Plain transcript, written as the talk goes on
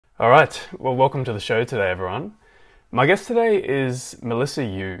All right, well, welcome to the show today, everyone. My guest today is Melissa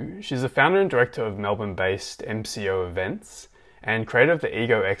Yu. She's the founder and director of Melbourne-based MCO Events and creator of the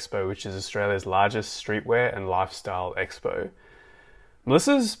Ego Expo, which is Australia's largest streetwear and lifestyle expo.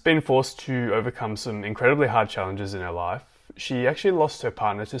 Melissa's been forced to overcome some incredibly hard challenges in her life. She actually lost her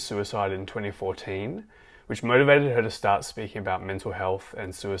partner to suicide in 2014, which motivated her to start speaking about mental health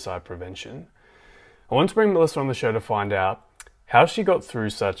and suicide prevention. I want to bring Melissa on the show to find out how she got through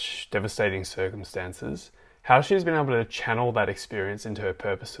such devastating circumstances, how she's been able to channel that experience into her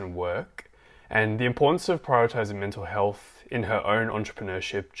purpose and work, and the importance of prioritizing mental health in her own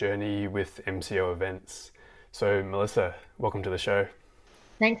entrepreneurship journey with MCO Events. So, Melissa, welcome to the show.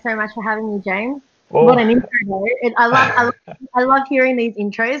 Thanks so much for having me, James. Oh. What an intro, though. I love hearing these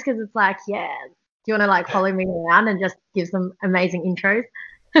intros because it's like, yeah, do you want to like follow me around and just give some amazing intros?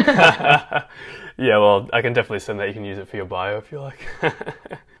 Yeah, well, I can definitely send that. You can use it for your bio if you like.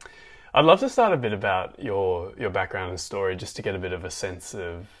 I'd love to start a bit about your background and story just to get a bit of a sense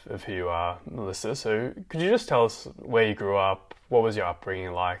of who you are, Melissa. So could you just tell us where you grew up? What was your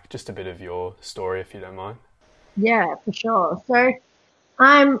upbringing like? Just a bit of your story, if you don't mind. Yeah, for sure. So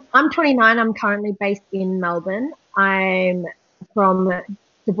I'm 29. I'm currently based in Melbourne. I'm from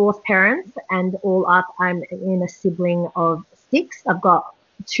divorced parents, and all up, I'm in a sibling of 6. I've got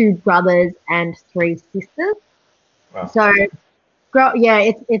 2 brothers and 3 sisters. Wow. So,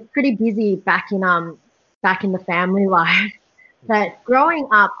 it's pretty busy back in the family life. But growing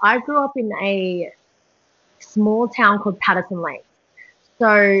up, I grew up in a small town called Patterson Lakes.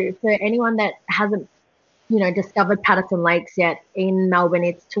 So for anyone that hasn't, discovered Patterson Lakes yet, in Melbourne,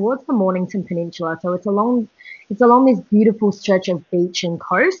 it's towards the Mornington Peninsula. So it's along this beautiful stretch of beach and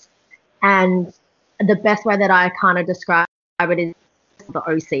coast. And the best way that I kind of describe it is the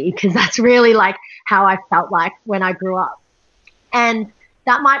OC, because that's really like how I felt like when I grew up. And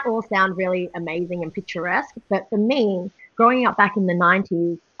that might all sound really amazing and picturesque, but for me, growing up back in the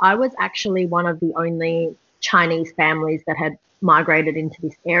 90s, I was actually one of the only Chinese families that had migrated into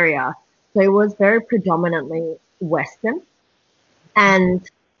this area. So it was very predominantly Western. And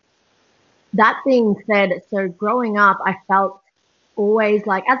that being said, so growing up, I felt always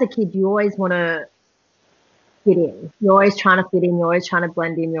like, as a kid, you always want to fit in. You're always trying to fit in. You're always trying to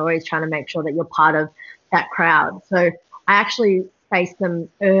blend in. You're always trying to make sure that you're part of that crowd. So I actually faced some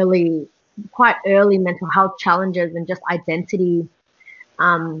quite early mental health challenges and just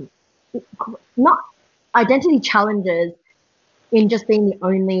not identity challenges in just being the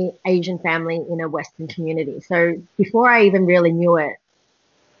only Asian family in a Western community. So before I even really knew it,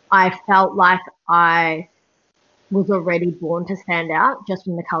 I felt like I was already born to stand out just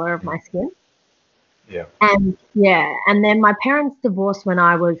from the color of my skin. Yeah. And then my parents divorced when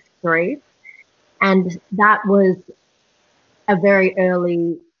I was 3, and that was a very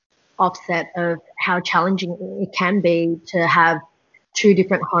early offset of how challenging it can be to have 2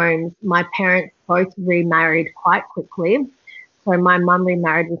 different homes. My parents both remarried quite quickly. So my mum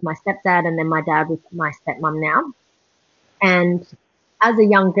remarried with my stepdad, and then my dad with my stepmom now. And as a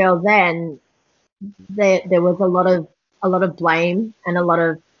young girl then, there was a lot of blame and a lot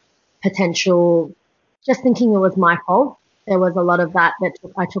of potential just thinking it was my fault. There was a lot of that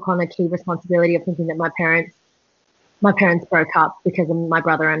I took on a key responsibility of thinking that my parents broke up because of my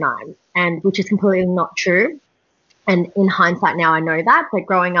brother and I, and which is completely not true. And in hindsight now I know that, but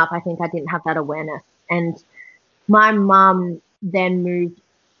growing up I think I didn't have that awareness. And my mum then moved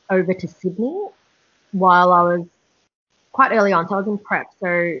over to Sydney while I was quite early on. So I was in prep.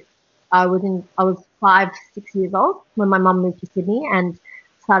 So I was 5, 6 years old when my mum moved to Sydney and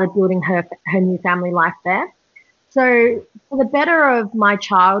started building her new family life there. So for the better of my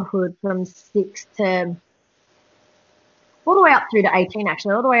childhood, from 6 to all the way up through to 18,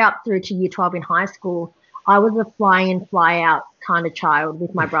 actually, all the way up through to year 12 in high school, I was a fly in, fly out kind of child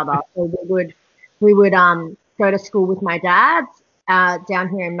with my brother. So we would go to school with my dad down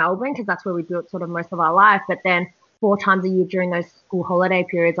here in Melbourne, because that's where we built sort of most of our life. But then 4 times a year during those school holiday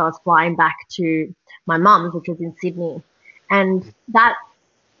periods, I was flying back to my mum's, which was in Sydney. And that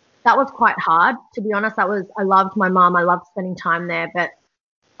was quite hard, to be honest. I loved my mum. I loved spending time there, but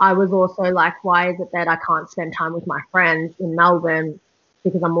I was also like, why is it that I can't spend time with my friends in Melbourne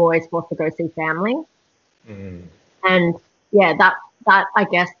because I'm always forced to go see family? Mm. And yeah, that I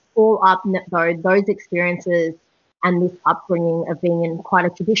guess all up though, those experiences and this upbringing of being in quite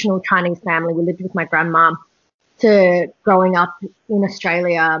a traditional Chinese family, we lived with my grandma, to growing up in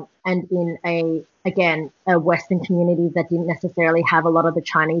Australia and in a Western community that didn't necessarily have a lot of the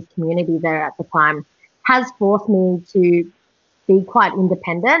Chinese community there at the time, has forced me to be quite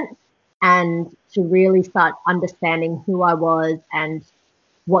independent and to really start understanding who I was and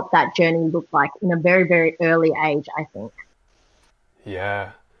what that journey looked like in a very, very early age, I think.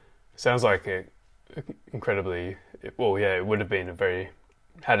 Yeah, sounds like incredibly, well, yeah, it would have been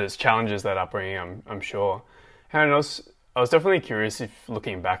had its challenges, that upbringing, I'm sure. And I was definitely curious, if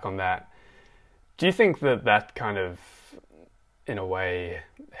looking back on that, do you think that kind of, in a way,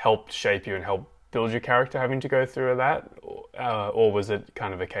 helped shape you and help build your character, having to go through that? Or was it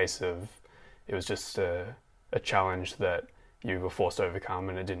kind of a case of, it was just a challenge that you were forced to overcome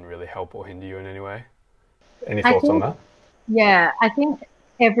and it didn't really help or hinder you in any way? Any I thoughts on think, that? yeah, I think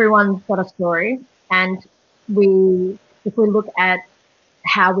everyone's got a story, and if we look at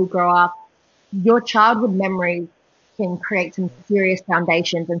how we grow up, your childhood memories can create some serious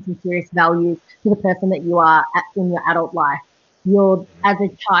foundations and some serious values to the person that you are in your adult life. As a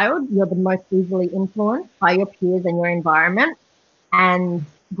child, you're the most easily influenced by your peers and your environment. And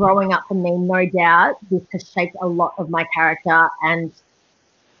growing up for me, no doubt, this has shaped a lot of my character, and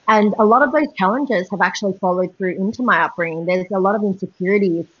a lot of those challenges have actually followed through into my upbringing. There's a lot of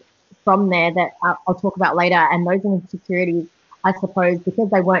insecurities from there that I'll talk about later. And those insecurities, I suppose, because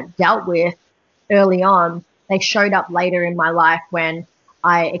they weren't dealt with early on, they showed up later in my life when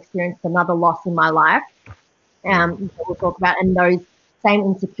I experienced another loss in my life. That we'll talk about. And those same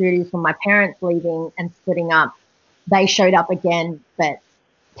insecurities from my parents leaving and splitting up, they showed up again, but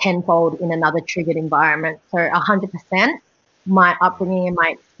tenfold in another triggered environment. So 100%, my upbringing and my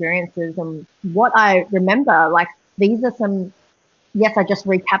experiences and what I remember, like, these are some, yes, I just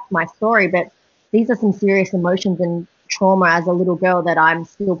recapped my story, but these are some serious emotions and trauma as a little girl that I'm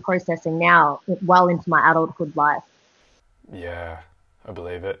still processing now, well into my adulthood life. Yeah, I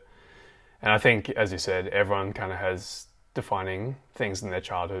believe it. And I think, as you said, everyone kind of has defining things in their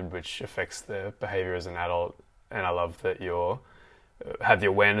childhood which affects their behavior as an adult. And I love that you're have the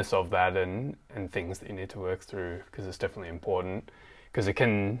awareness of that, and things that you need to work through, because it's definitely important, because it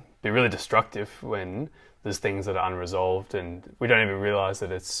can be really destructive when there's things that are unresolved and we don't even realize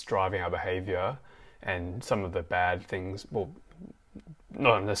that it's driving our behavior. And some of the bad things, well,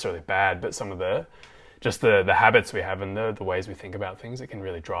 not necessarily bad, but some of the habits we have and the ways we think about things, it can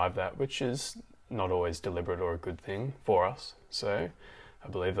really drive that, which is not always deliberate or a good thing for us. So I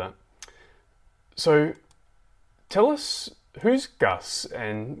believe that. So tell us, who's Gus,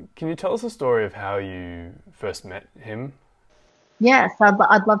 and can you tell us the story of how you first met him? Yes,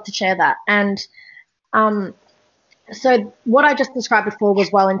 I'd love to share that. And um, so what I just described before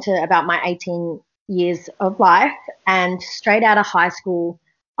was well into about my 18 years of life. And straight out of high school,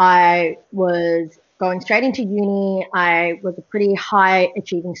 I was going straight into uni. I was a pretty high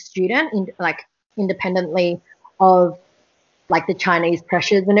achieving student, like independently of like the Chinese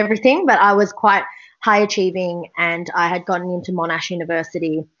pressures and everything, but I was quite high achieving, and I had gotten into Monash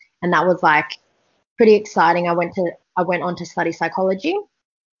University, and that was like pretty exciting. I went on to study psychology.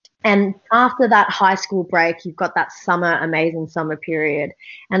 And after that high school break, you've got that amazing summer period.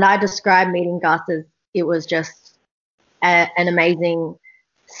 And I describe meeting Gus as it was just an amazing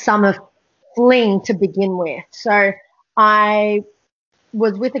summer fling to begin with. So I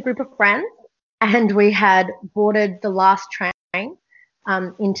was with a group of friends, and we had boarded the last train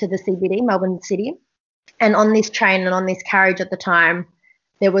into the CBD, Melbourne City. And on this train and on this carriage at the time,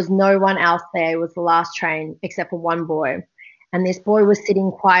 there was no one else there. It was the last train except for one boy. And this boy was sitting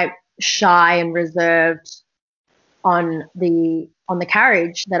quite shy and reserved on the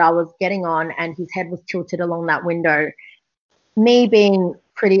carriage that I was getting on, and his head was tilted along that window. Me being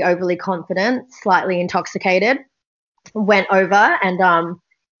pretty overly confident, slightly intoxicated, went over and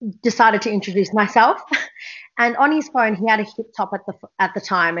decided to introduce myself. And on his phone, he had a hip top at the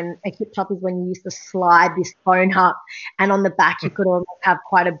time, and a hip top is when you used to slide this phone up, and on the back you could almost have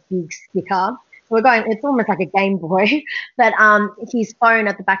quite a big sticker. So we're going, it's almost like a Game Boy, but his phone,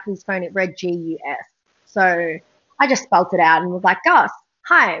 at the back of his phone, it read GUS. So I just spelt it out and was like, Gus,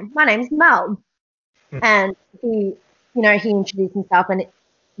 hi, my name's Mel. And he introduced himself and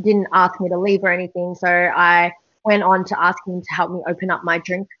didn't ask me to leave or anything. So I went on to ask him to help me open up my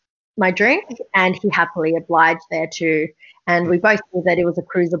drink, and he happily obliged there too. And we both knew that it was a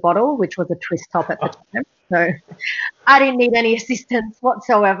cruiser bottle, which was a twist top at the time. So I didn't need any assistance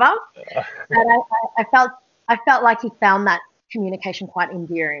whatsoever. But I felt like he found that communication quite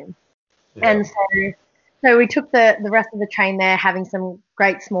endearing. Yeah. And so we took the rest of the train there, having some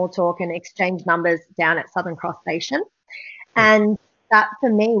great small talk and exchanged numbers down at Southern Cross Station. And that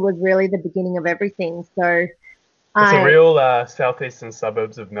for me was really the beginning of everything. So It's a real southeastern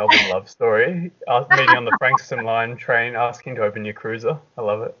suburbs of Melbourne love story. Meeting on the Frankston Line train, asking to open your cruiser. I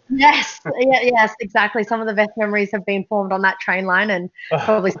love it. Yes, yes, exactly. Some of the best memories have been formed on that train line, and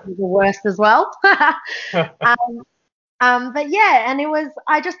probably some of the worst as well. But yeah, and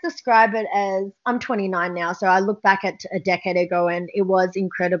I just describe it as, I'm 29 now. So I look back at a decade ago and it was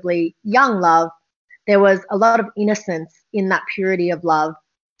incredibly young love. There was a lot of innocence in that purity of love.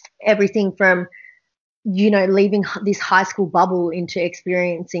 Everything from, leaving this high school bubble into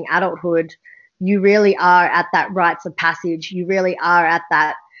experiencing adulthood. You really are at that rites of passage. You really are at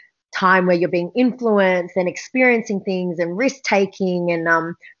that time where you're being influenced and experiencing things and risk taking and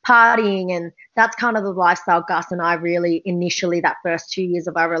partying. And that's kind of the lifestyle Gus and I really initially, that first 2 years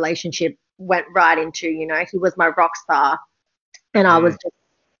of our relationship, went right into. He was my rock star and I was just,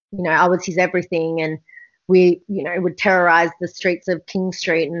 I was his everything. And we, would terrorize the streets of King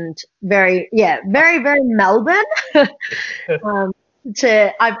Street and very, very Melbourne. I've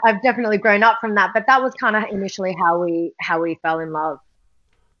definitely grown up from that, but that was kind of initially how we fell in love.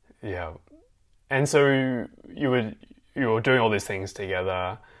 Yeah. And so you were doing all these things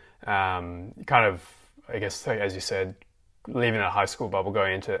together, kind of, I guess, like, as you said, leaving that high school bubble,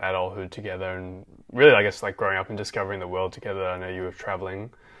 going into adulthood together, and really, I guess, like growing up and discovering the world together. I know you were traveling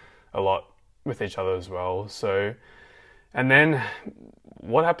a lot with each other as well. So, and then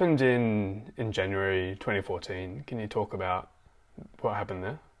what happened in January 2014? Can you talk about what happened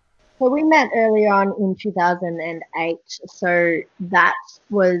there? So we met early on in 2008. So that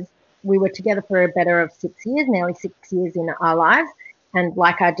was, we were together for a better of 6 years, nearly 6 years in our lives. And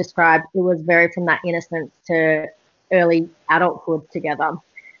like I described, it was very from that innocence to early adulthood together.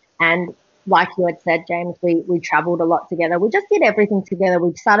 And like you had said, James, we traveled a lot together. We just did everything together.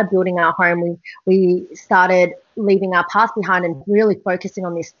 We started building our home. We started leaving our past behind and really focusing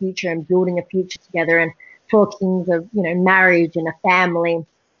on this future and building a future together and talking of, marriage and a family.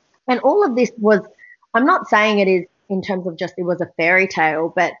 And all of this was, I'm not saying it is in terms of just it was a fairy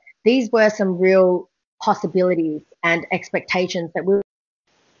tale, but these were some real possibilities and expectations that we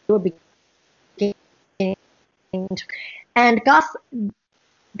were beginning. And Gus,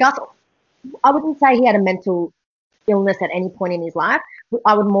 I wouldn't say he had a mental illness at any point in his life.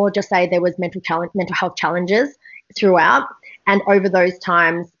 I would more just say there was mental health challenges throughout. And over those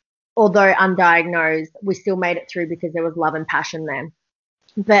times, although undiagnosed, we still made it through because there was love and passion there.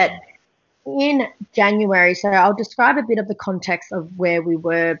 But in January, so I'll describe a bit of the context of where we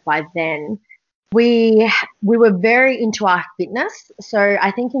were by then. We were very into our fitness. So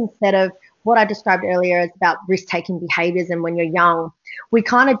I think instead of what I described earlier as about risk-taking behaviors and when you're young, we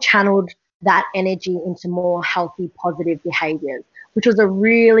kind of channeled that energy into more healthy, positive behaviors, which was a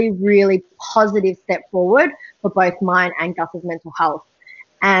really, really positive step forward for both mine and Gus's mental health.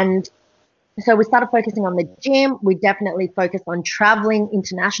 And so we started focusing on the gym. We definitely focused on traveling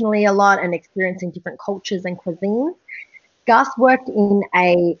internationally a lot and experiencing different cultures and cuisines. Gus worked in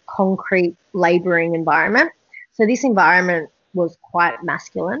a concrete laboring environment. So this environment was quite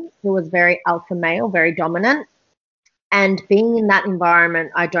masculine. It was very alpha male, very dominant. And being in that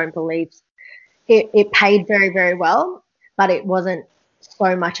environment, I don't believe it paid very, very well, but it wasn't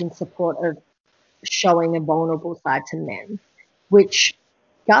so much in support of showing a vulnerable side to men, which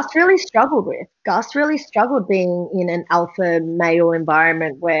Gus really struggled with. Gus really struggled being in an alpha male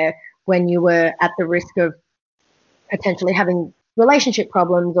environment where when you were at the risk of potentially having relationship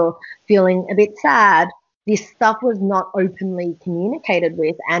problems or feeling a bit sad, this stuff was not openly communicated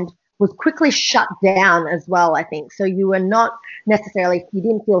with and was quickly shut down as well, I think. So you were not necessarily, you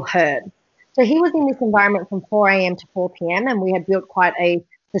didn't feel heard. So he was in this environment from 4 a.m. to 4 p.m. and we had built quite a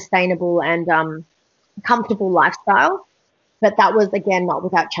sustainable and comfortable lifestyle. But that was, again, not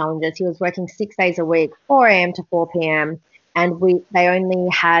without challenges. He was working 6 days a week, 4 a.m. to 4 p.m. And they only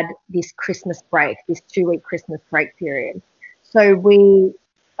had this Christmas break, this 2-week Christmas break period. So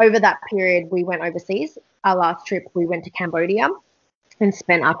over that period, we went overseas. Our last trip, we went to Cambodia and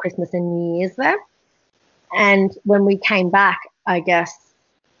spent our Christmas and New Year's there. And when we came back, I guess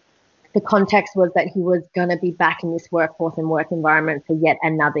the context was that he was going to be back in this workforce and work environment for yet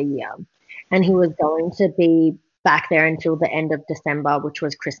another year. And he was going to be back there until the end of December, which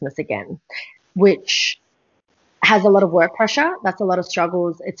was Christmas again, which has a lot of work pressure. That's a lot of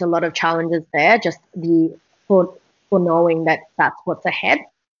struggles. It's a lot of challenges there, just for knowing that that's what's ahead.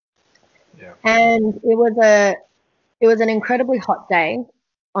 Yeah. And it was an incredibly hot day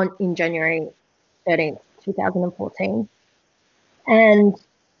in January 13th, 2014. And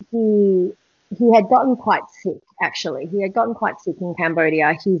he had gotten quite sick, actually. He had gotten quite sick in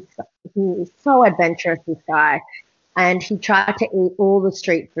Cambodia. He's so adventurous, this guy. And he tried to eat all the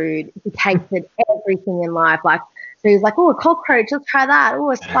street food. He tasted everything in life. So he was like, oh, a cockroach, let's try that.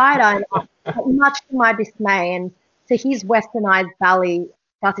 Oh, a spider. And much to my dismay. And to his westernized belly,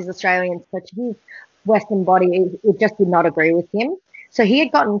 Gus is Australian, so to his Western body, it just did not agree with him. So he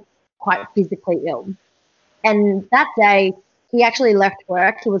had gotten quite physically ill. And that day, he actually left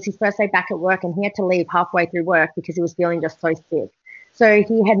work. It was his first day back at work, and he had to leave halfway through work because he was feeling just so sick. So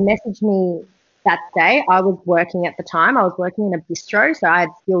he had messaged me that day. I was working at the time. I was working in a bistro, so I had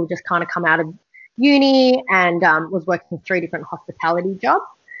still just kind of come out of uni and was working 3 different hospitality jobs.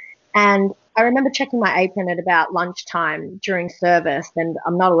 And I remember checking my apron at about lunchtime during service, and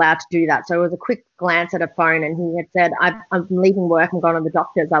I'm not allowed to do that. So it was a quick glance at a phone, and he had said, I'm leaving work. I'm going to the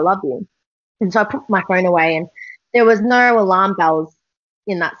doctor's. I love you. And so I put my phone away, and there was no alarm bells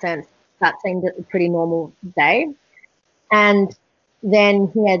in that sense. That seemed a pretty normal day. And then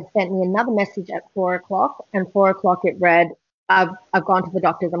he had sent me another message at 4 o'clock, and 4 o'clock it read, I've gone to the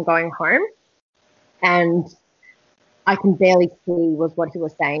doctor's, I'm going home. And I can barely see was what he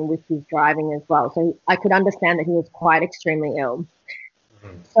was saying with his driving as well. So I could understand that he was quite extremely ill.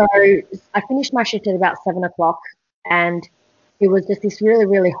 So I finished my shift at about 7 o'clock, and it was just this really,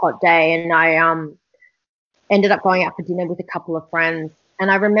 really hot day. And I ended up going out for dinner with a couple of friends.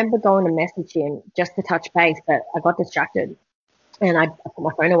 And I remember going to message him just to touch base, but I got distracted and I put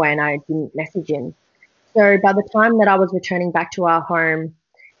my phone away and I didn't message him. So by the time that I was returning back to our home,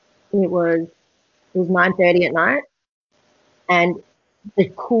 it was 9:30 at night, and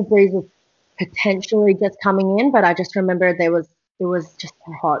the cool breeze was potentially just coming in, but I just remember it was just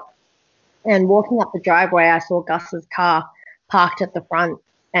so hot. And walking up the driveway, I saw Gus's car parked at the front,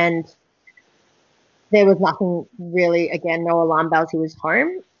 and there was nothing really, again, no alarm bells. He was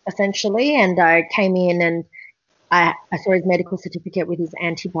home essentially. And I came in and I saw his medical certificate with his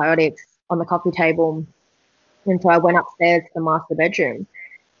antibiotics on the coffee table. And so I went upstairs to the master bedroom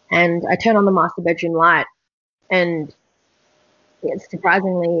and I turned on the master bedroom light, and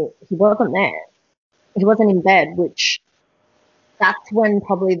surprisingly, he wasn't there. He wasn't in bed, which that's when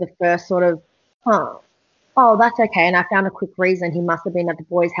probably the first sort of, huh, oh, that's okay. And I found a quick reason. He must have been at the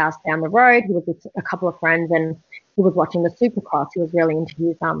boys' house down the road. He was with a couple of friends and he was watching the Supercross. He was really into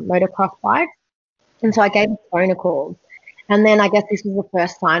his motocross bikes. And so I gave his phone a call. And then I guess this was the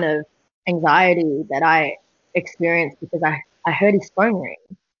first sign of anxiety that I experienced because I heard his phone ring.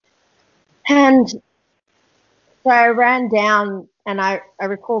 And so I ran down and I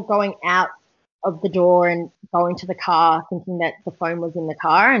recall going out of the door and going to the car thinking that the phone was in the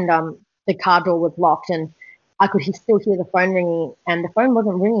car, and the car door was locked and I could still hear the phone ringing, and the phone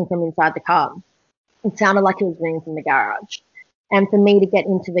wasn't ringing from inside the car. It sounded like it was ringing from the garage. And for me to get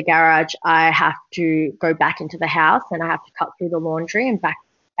into the garage, I have to go back into the house and I have to cut through the laundry and back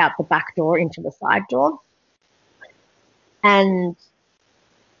out the back door into the side door. And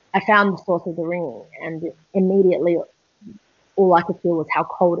I found the source of the ringing, and immediately all I could feel was how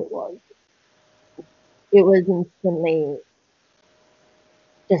cold it was. It was instantly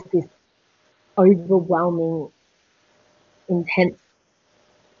just this overwhelming, intense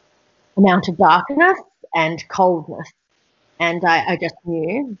amount of darkness and coldness. And I just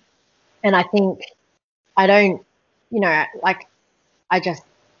knew. And I think I don't, like I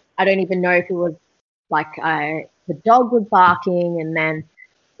don't even know if it was like the dog was barking and then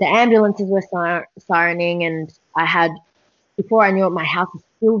the ambulances were sirening, and before I knew it, my house was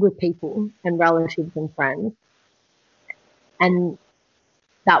filled with people and relatives and friends. And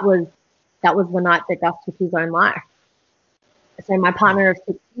that was the night that Gus took his own life. So my partner of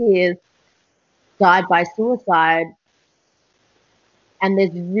 6 years died by suicide, and there's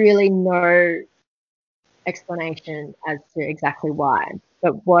really no explanation as to exactly why.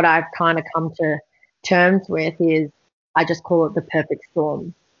 But what I've kind of come to terms with is I just call it the perfect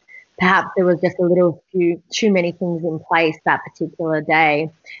storm. Perhaps there was just too many things in place that particular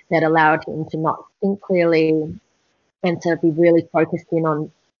day that allowed him to not think clearly and to be really focused in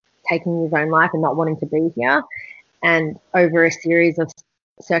on taking his own life and not wanting to be here. And over a series of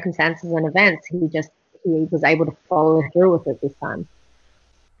circumstances and events, he was able to follow through with it this time.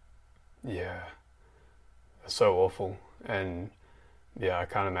 Yeah, so awful. And yeah, I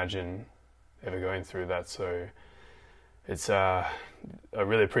can't imagine ever going through that. So it's I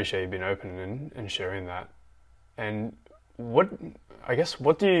really appreciate you being open and sharing that. And what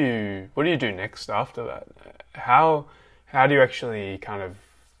do you do next after that? How do you actually kind of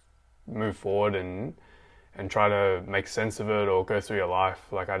move forward and try to make sense of it or go through your life?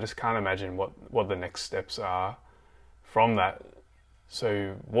 Like, I just can't imagine what the next steps are from that.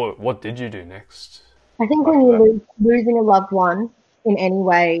 So what did you do next? I think when you're losing a loved one in any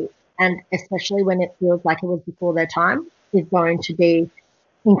way, and especially when it feels like it was before their time, is going to be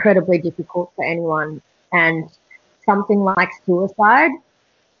incredibly difficult for anyone. And something like suicide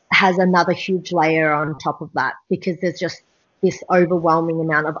has another huge layer on top of that, because there's just this overwhelming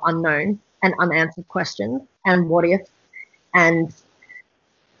amount of unknown and unanswered questions and what ifs. And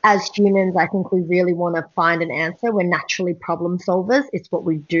as humans, I think we really want to find an answer. We're naturally problem solvers. It's what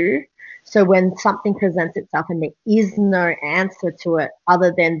we do. So when something presents itself and there is no answer to it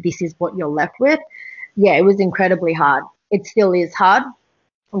other than this is what you're left with, yeah, it was incredibly hard. It still is hard.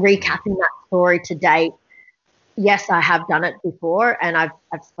 Recapping that story to date, yes, I have done it before and I've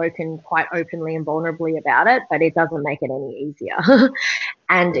spoken quite openly and vulnerably about it, but it doesn't make it any easier.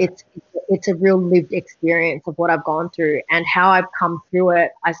 And it's a real lived experience of what I've gone through, and how I've come through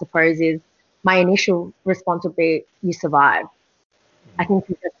it, I suppose, is my initial response would be you survive. I think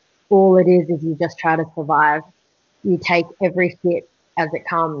all it is you just try to survive. You take every hit as it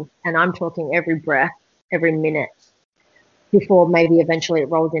comes, and I'm talking every breath, every minute, before maybe eventually it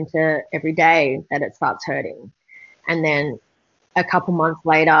rolls into every day that it starts hurting. And then a couple months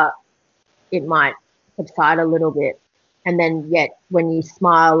later, it might subside a little bit. And then yet when you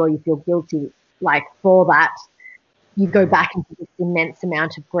smile or you feel guilty, like for that, you go back into this immense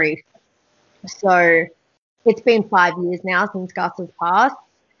amount of grief. So it's been 5 years now since Gus has passed,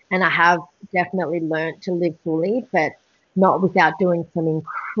 and I have definitely learned to live fully, but not without doing some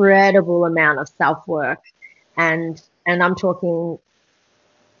incredible amount of self-work. And I'm talking,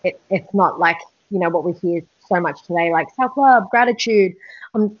 it's not like, what we hear so much today, like self-love, gratitude.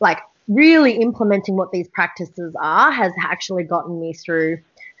 I'm like really implementing what these practices are has actually gotten me through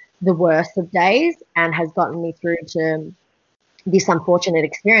the worst of days and has gotten me through to this unfortunate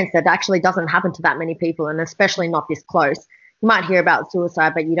experience that actually doesn't happen to that many people, and especially not this close. You might hear about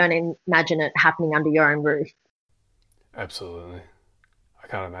suicide, but you don't imagine it happening under your own roof. Absolutely. I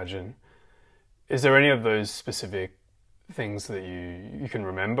can't imagine. Is there any of those specific things that you can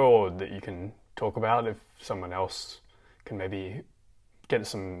remember or that you can talk about if someone else can maybe get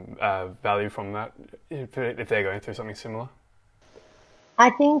some value from that if they're going through something similar?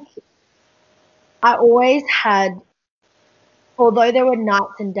 I think I always had, although there were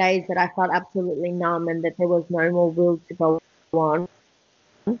nights and days that I felt absolutely numb and that there was no more will to go on,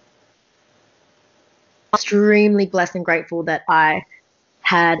 extremely blessed and grateful that I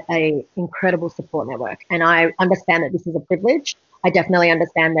had a incredible support network. And I understand that this is a privilege. I definitely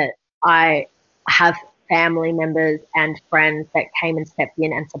understand that I have family members and friends that came and stepped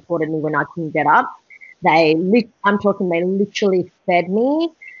in and supported me when I couldn't get up. I'm talking, they literally fed me,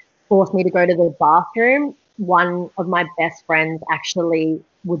 forced me to go to the bathroom. One of my best friends actually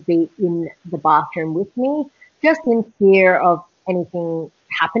would be in the bathroom with me, just in fear of anything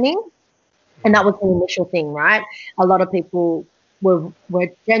happening. And that was the initial thing, right? A lot of people were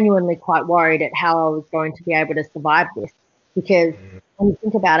genuinely quite worried at how I was going to be able to survive this. Because when you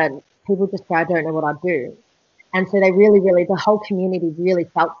think about it, people just say, I don't know what I'd do. And so they really, really, the whole community really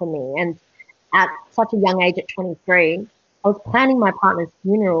felt for me. And at such a young age, at 23, I was planning my partner's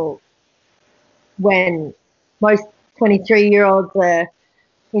funeral when most 23-year-olds are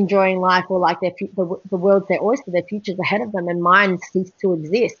enjoying life, or like the world's their oyster, their future's ahead of them, and mine ceased to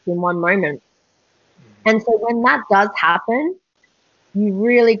exist in one moment. And so when that does happen, you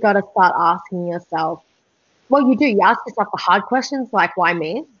really got to start asking yourself, well, you ask yourself the hard questions, like, why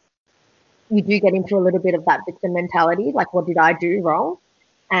me? You do get into a little bit of that victim mentality, like, what did I do wrong?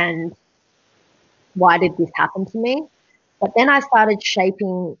 And why did this happen to me? But then I started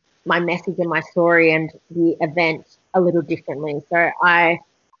shaping my message and my story and the event a little differently. So I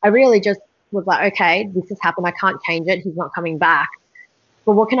really just was like, okay, this has happened. I can't change it. He's not coming back.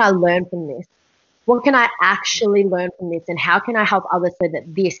 But what can I learn from this? What can I actually learn from this? And how can I help others so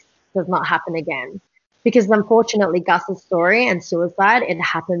that this does not happen again? Because unfortunately, Gus's story and suicide, it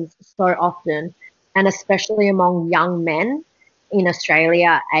happens so often, and especially among young men in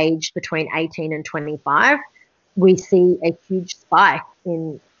Australia aged between 18 and 25, we see a huge spike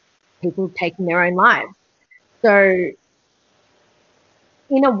in people taking their own lives. So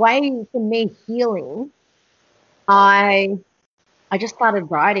in a way, for me, healing, I just started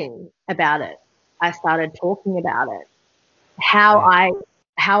writing about it. I started talking about it. How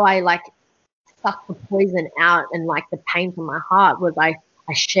I like sucked the poison out and like the pain from my heart was I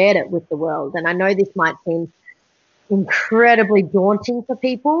shared it with the world. And I know this might seem incredibly daunting for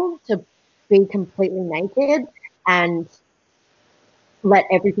people to be completely naked and let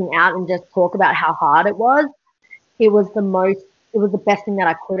everything out and just talk about how hard it was. It was the best thing that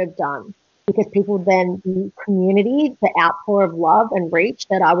I could have done, because people then, the community, the outpour of love and reach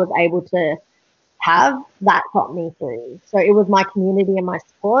that I was able to have, that got me through. So it was my community and my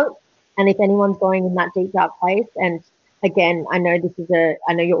support. And if anyone's going in that deep, dark place, and again, I know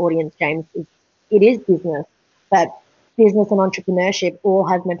your audience, James, it is business, but business and entrepreneurship all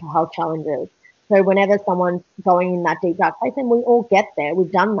has mental health challenges. So whenever someone's going in that deep, dark place, and we all get there,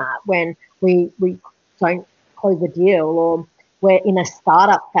 we've done that when we don't close a deal, or we're in a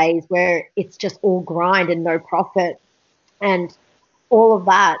startup phase where it's just all grind and no profit and all of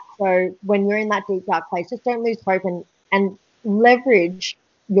that. So when you're in that deep, dark place, just don't lose hope and leverage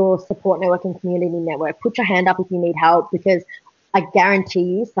your support network and community network. Put your hand up if you need help, because I guarantee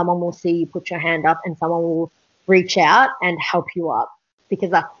you someone will see you put your hand up and someone will reach out and help you up, because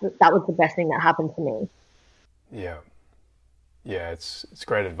that was the best thing that happened to me. Yeah. Yeah, it's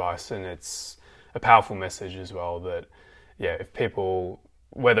great advice, and it's a powerful message as well that, yeah, if people,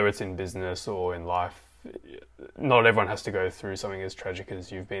 whether it's in business or in life, not everyone has to go through something as tragic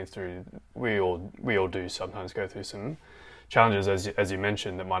as you've been through. We all do sometimes go through some challenges, as you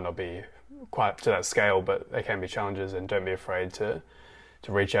mentioned, that might not be quite to that scale, but they can be challenges, and don't be afraid to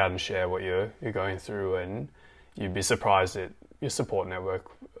reach out and share what you're going through, and you'd be surprised at your support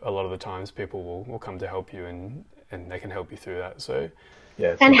network. A lot of the times people will come to help you, and they can help you through that. So yeah,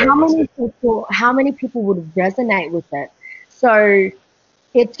 it's And a great message. how many people would resonate with it? So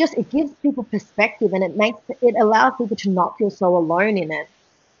it gives people perspective, and it allows people to not feel so alone in it.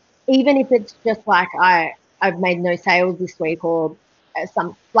 Even if it's just like I've made no sales this week, or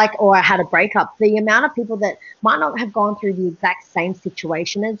or I had a breakup. The amount of people that might not have gone through the exact same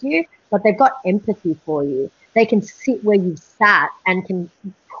situation as you, but they've got empathy for you. They can sit where you've sat and can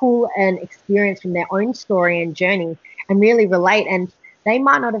pull an experience from their own story and journey and really relate. And they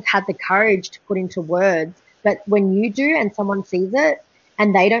might not have had the courage to put into words, but when you do and someone sees it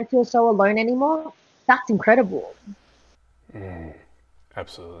and they don't feel so alone anymore, that's incredible.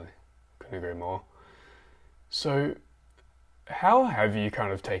 Absolutely, couldn't agree more. So how have you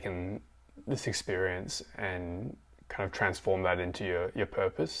kind of taken this experience and kind of transformed that into your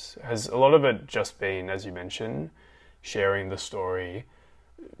purpose? Has a lot of it just been, as you mentioned, sharing the story,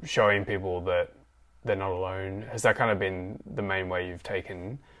 showing people that they're not alone? Has that kind of been the main way you've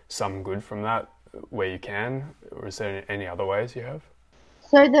taken some good from that where you can, or is there any other ways you have?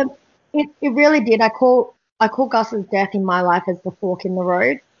 So it really did. I call Gus's death in my life as the fork in the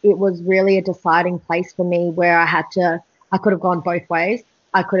road. It was really a deciding place for me where I could have gone both ways.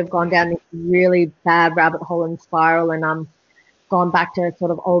 I could have gone down this really bad rabbit hole and spiral, and gone back to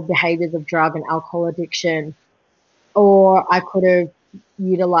sort of old behaviors of drug and alcohol addiction, or I could have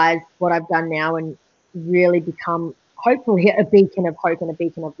utilized what I've done now and really become hopefully a beacon of hope and a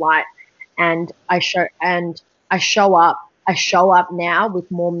beacon of light. And I show up now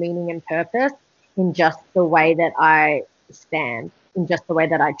with more meaning and purpose in just the way that I stand, in just the way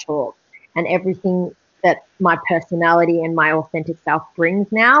that I talk, and everything that my personality and my authentic self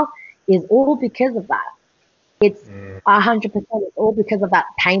brings now is all because of that. It's 100%. It's all because of that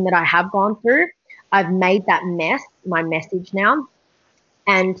pain that I have gone through. I've made that mess my message now.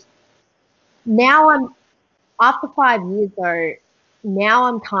 And now after 5 years though, now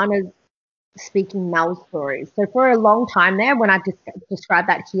I'm kind of speaking Mel's stories. So for a long time there, when I described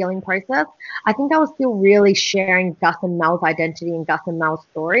that healing process, I think I was still really sharing Gus and Mel's identity and Gus and Mel's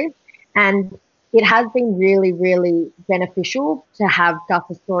story. And it has been really, really beneficial to have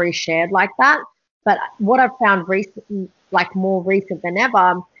Gus's story shared like that. But what I've found more recent than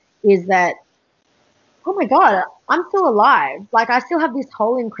ever, is that, oh my God, I'm still alive. Like, I still have this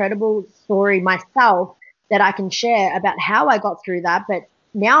whole incredible story myself that I can share about how I got through that. But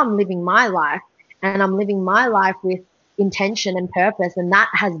now I'm living my life, and I'm living my life with intention and purpose, and that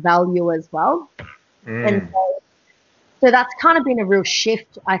has value as well. And so that's kind of been a real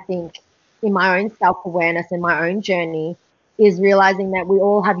shift, I think, in my own self-awareness and my own journey, is realizing that we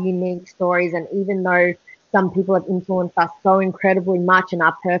all have unique stories. And even though some people have influenced us so incredibly much in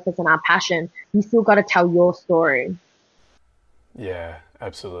our purpose and our passion, you still got to tell your story. Yeah,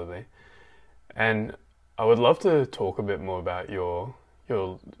 absolutely. And I would love to talk a bit more about your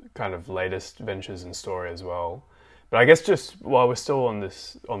kind of latest ventures and story as well. But I guess just while we're still on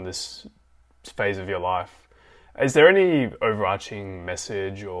this phase of your life, is there any overarching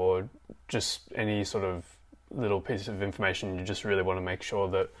message or just any sort of little piece of information you just really want to make sure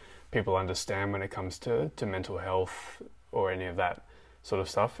that people understand when it comes to mental health or any of that sort of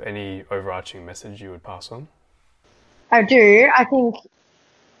stuff? Any overarching message you would pass on? I do. I think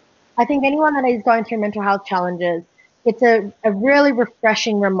anyone that is going through mental health challenges, it's a really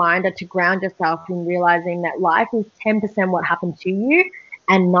refreshing reminder to ground yourself in realizing that life is 10% what happened to you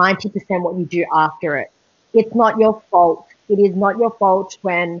and 90% what you do after it. It's not your fault. It is not your fault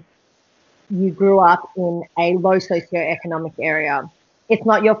when you grew up in a low socioeconomic area. It's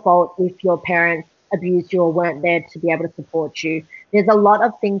not your fault if your parents abused you or weren't there to be able to support you. There's a lot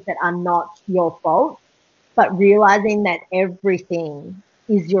of things that are not your fault, but realizing that everything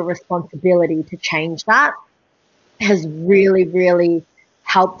is your responsibility to change that has really, really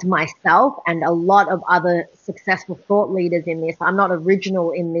helped myself and a lot of other successful thought leaders in this. I'm not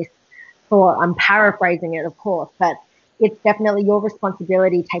original in this thought. I'm paraphrasing it, of course, but it's definitely your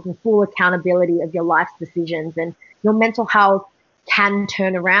responsibility, taking full accountability of your life's decisions, and your mental health can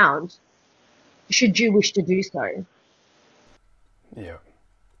turn around should you wish to do so. Yeah,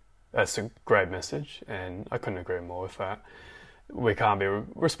 that's a great message, and I couldn't agree more with that. We can't be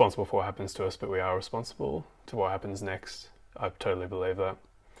responsible for what happens to us, but we are responsible to what happens next. I totally believe that.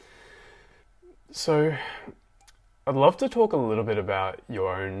 So I'd love to talk a little bit about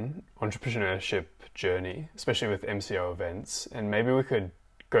your own entrepreneurship journey, especially with MCO Events, and maybe we could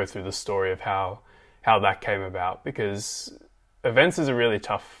go through the story of how that came about, because events is a really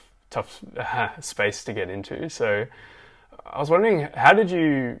tough space to get into. So I was wondering, how did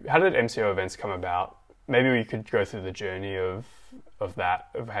MCO Events come about? Maybe we could go through the journey of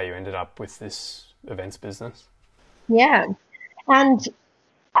how you ended up with this events business. Yeah. And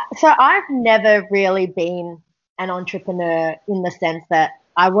so I've never really been an entrepreneur in the sense that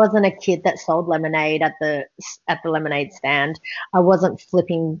I wasn't a kid that sold lemonade at the lemonade stand. I wasn't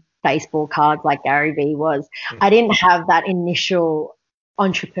flipping baseball cards like Gary Vee was. I didn't have that initial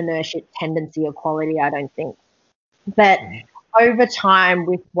entrepreneurship tendency or quality, I don't think. But over time,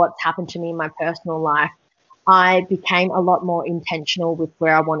 with what's happened to me in my personal life, I became a lot more intentional with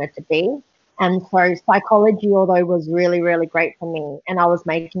where I wanted to be. And so psychology, although was really, really great for me, and I was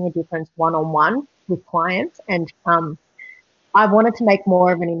making a difference one-on-one with clients, and I wanted to make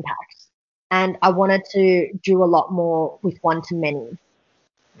more of an impact, and I wanted to do a lot more with one-to-many.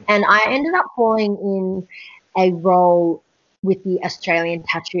 And I ended up falling in a role with the Australian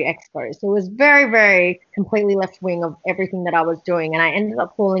Tattoo Expo. So it was very, very completely left wing of everything that I was doing. And I ended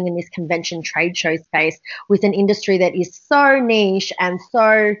up falling in this convention trade show space with an industry that is so niche and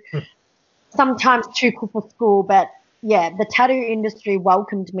so sometimes too cool for school. But yeah, the tattoo industry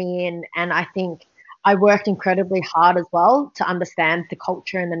welcomed me in, and I think I worked incredibly hard as well to understand the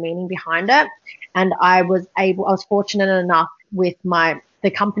culture and the meaning behind it. And I was fortunate enough with the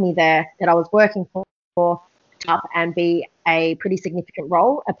company there that I was working for up and be a pretty significant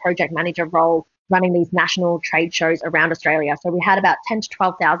role, a project manager role, running these national trade shows around Australia. So we had about 10 to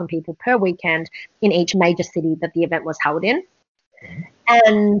 12,000 people per weekend in each major city that the event was held in.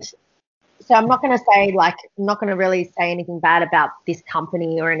 And so I'm not going to really say anything bad about this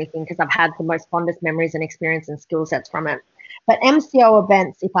company or anything, because I've had the most fondest memories and experience and skill sets from it. But MCO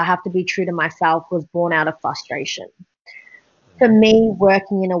Events, if I have to be true to myself, was born out of frustration. For me,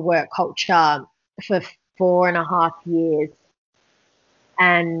 working in a work culture for 4.5 years,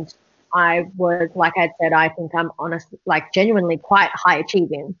 and I was, like I said, I think I'm honestly, genuinely quite high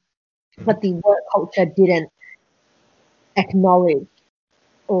achieving, but the work culture didn't acknowledge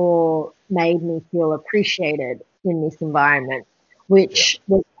or made me feel appreciated in this environment, which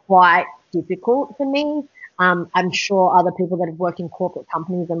was quite difficult for me. I'm sure other people that have worked in corporate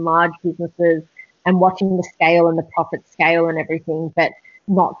companies and large businesses and watching the scale and the profit scale and everything, but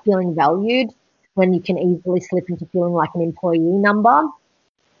not feeling valued when you can easily slip into feeling like an employee number.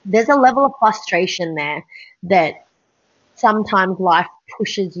 There's a level of frustration there that sometimes life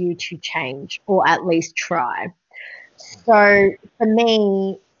pushes you to change or at least try. So for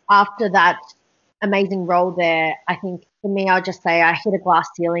me, after that amazing role there, I think for me, I'll just say I hit a glass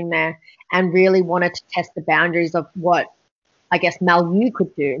ceiling there and really wanted to test the boundaries of what I guess Mel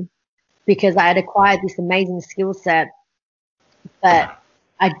could do, because I had acquired this amazing skill set, but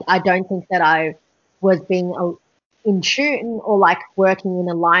I don't think that I was being in tune or working in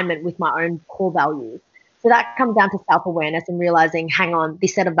alignment with my own core values. So that comes down to self-awareness and realizing, hang on,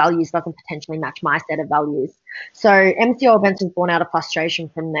 this set of values doesn't potentially match my set of values. So MCO Events was born out of frustration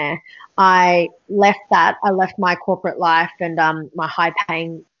from there. I left that. I left my corporate life and my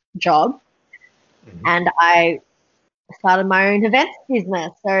high-paying job, and I started my own events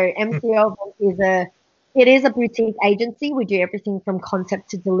business. So MCO Events is a boutique agency. We do everything from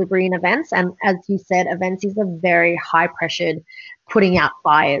concept to delivery in events. And as you said, events is a very high-pressured, putting out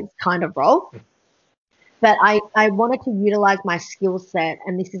fires kind of role. But I wanted to utilize my skill set,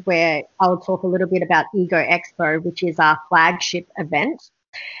 and this is where I'll talk a little bit about Ego Expo, which is our flagship event.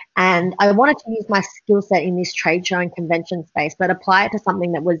 And I wanted to use my skill set in this trade show and convention space, but apply it to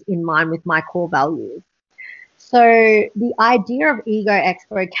something that was in line with my core values. So the idea of Ego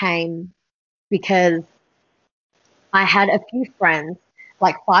Expo came because I had a few friends,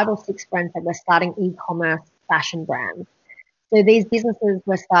 like 5 or 6 friends, that were starting e-commerce fashion brands. So these businesses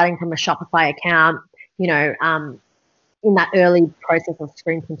were starting from a Shopify account, in that early process of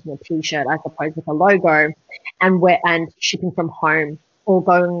screen printing a T-shirt, I suppose, with a logo, and shipping from home, or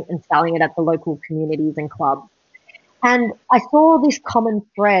going and selling it at the local communities and clubs. And I saw this common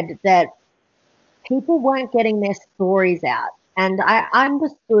thread that people weren't getting their stories out. And I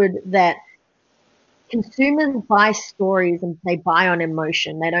understood that consumers buy stories and they buy on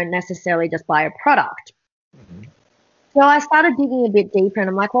emotion. They don't necessarily just buy a product. Mhm. So I started digging a bit deeper and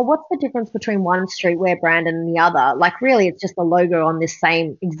I'm like, well, what's the difference between one streetwear brand and the other? Like, really, it's just a logo on this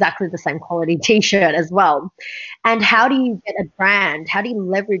exactly the same quality t-shirt as well. And how do you get a brand? How do you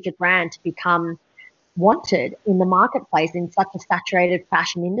leverage a brand to become wanted in the marketplace in such a saturated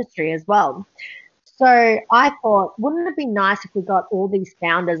fashion industry as well? So I thought, wouldn't it be nice if we got all these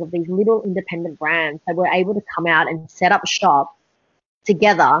founders of these little independent brands that were able to come out and set up shop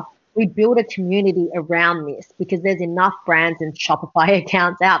together? We build a community around this because there's enough brands and Shopify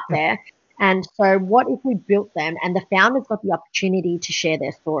accounts out there. And so what if we built them and the founders got the opportunity to share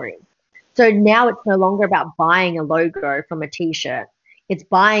their story? So now it's no longer about buying a logo from a t-shirt. It's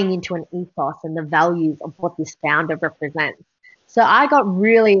buying into an ethos and the values of what this founder represents. So I got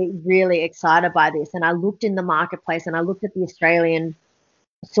really, really excited by this. And I looked in the marketplace and I looked at the Australian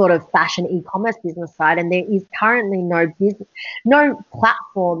sort of fashion e-commerce business side, and there is currently no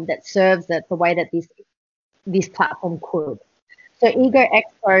platform that serves it the way that this platform could. So Ego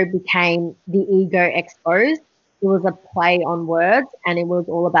Expo became the Ego Expos. It was a play on words, and it was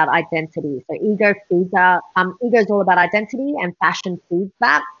all about identity. So ego is all about identity, and fashion feeds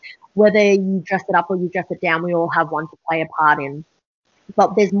that. Whether you dress it up or you dress it down, we all have one to play a part in.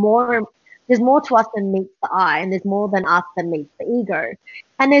 But there's more to us than meets the eye, and there's more than us that meets the ego.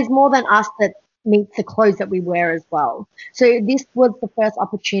 And there's more than us that meets the clothes that we wear as well. So this was the first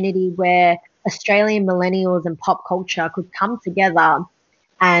opportunity where Australian millennials and pop culture could come together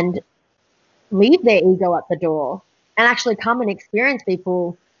and leave their ego at the door and actually come and experience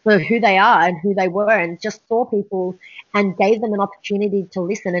people for who they are and who they were, and just saw people and gave them an opportunity to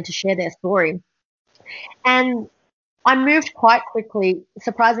listen and to share their story. And I moved quite quickly.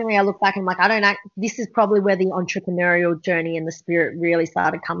 Surprisingly, I look back and I'm like, this is probably where the entrepreneurial journey and the spirit really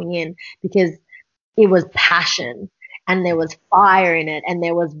started coming in, because it was passion and there was fire in it and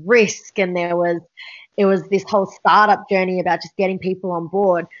there was risk and it was this whole startup journey about just getting people on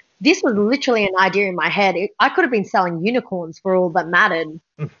board. This was literally an idea in my head. I could have been selling unicorns for all that mattered.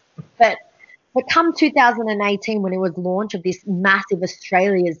 But come 2018, when it was launch of this massive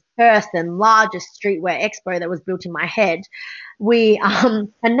Australia's first and largest streetwear expo that was built in my head, we, and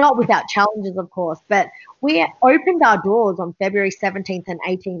not without challenges, of course, but we opened our doors on February 17th and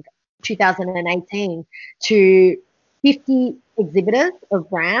 18th, 2018 to 50 exhibitors of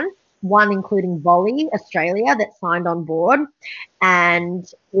brands, one including Volley Australia that signed on board. And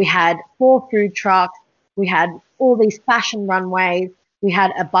we had 4 food trucks. We had all these fashion runways. We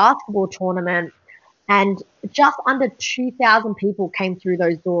had a basketball tournament, and just under 2,000 people came through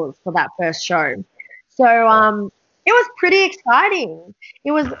those doors for that first show. So it was pretty exciting.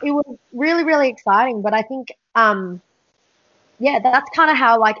 It was really, really exciting. But I think yeah, that's kind of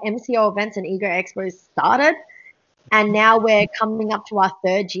how like MCO Events and Ego Expo started. And now we're coming up to our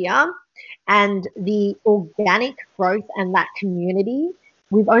 3rd year, and the organic growth and that community,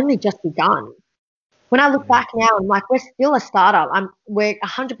 we've only just begun. When I look back now, I'm like, we're still a startup. We're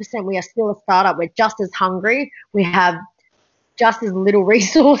 100%, we are still a startup. We're just as hungry. We have just as little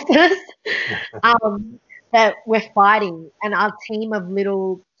resources that we're fighting. And our team of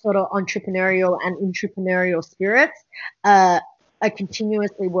little sort of entrepreneurial and intrapreneurial spirits are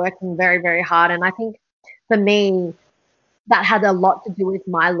continuously working very, very hard. And I think for me, that had a lot to do with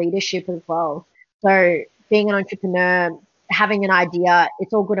my leadership as well. So being an entrepreneur, having an idea,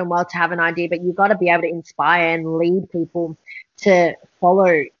 it's all good and well to have an idea, but you've got to be able to inspire and lead people to follow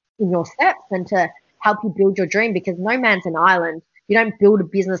in your steps and to help you build your dream, because no man's an island. You don't build a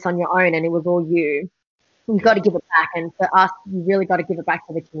business on your own and it was all you. You've got to give it back. And for us, you really got to give it back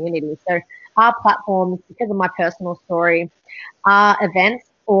to the community. So our platforms, because of my personal story, our events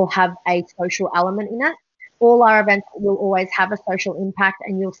all have a social element in it. All our events will always have a social impact,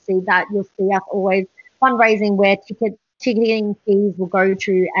 and you'll see us always fundraising where ticketing fees will go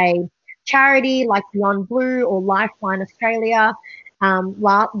to a charity like Beyond Blue or Lifeline Australia.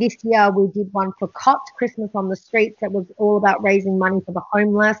 This year we did one for COTS, Christmas on the Streets, that was all about raising money for the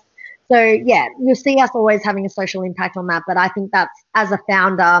homeless. So yeah, you'll see us always having a social impact on that. But I think that's, as a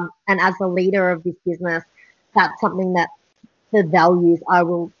founder and as the leader of this business, that's something that the values I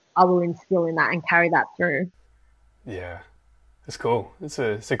will instill in that and carry that through. Yeah, it's cool. It's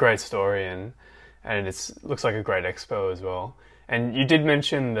a great story, and it looks like a great expo as well. And you did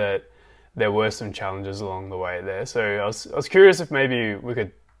mention that there were some challenges along the way there. So I was curious if maybe we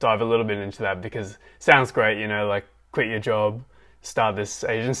could dive a little bit into that, because it sounds great, like quit your job, start this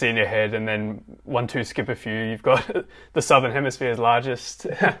agency in your head, and then one, two, skip a few. You've got the Southern Hemisphere's largest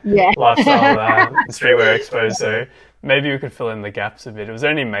lifestyle streetwear expo. So maybe we could fill in the gaps a bit. Was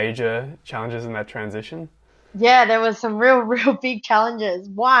there any major challenges in that transition? Yeah, there was some real big challenges.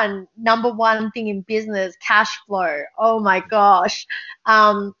 Number one thing in business, cash flow. Oh my gosh.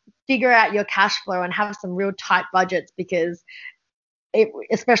 Figure out your cash flow and have some real tight budgets, because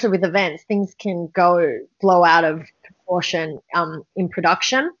especially with events, things can blow out of proportion in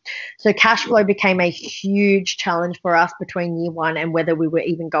production. So cash flow became a huge challenge for us between year one and whether we were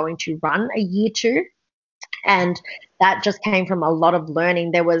even going to run a year two. And that just came from a lot of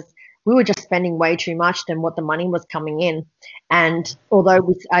learning. We were just spending way too much than what the money was coming in. And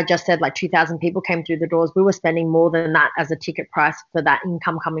although I just said like 2,000 people came through the doors, we were spending more than that as a ticket price for that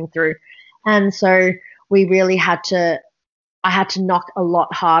income coming through. And so we really I had to knock a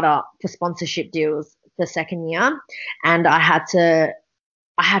lot harder for sponsorship deals the second year. And I had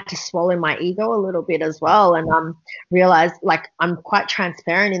to swallow my ego a little bit as well, and realize, like, I'm quite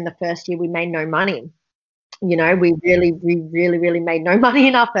transparent. In the first year, we made no money. We really made no money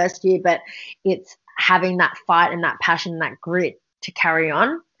in our first year, but it's having that fight and that passion and that grit to carry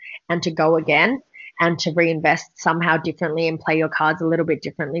on and to go again and to reinvest somehow differently and play your cards a little bit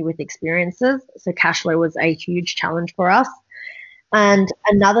differently with experiences. So cash flow was a huge challenge for us. And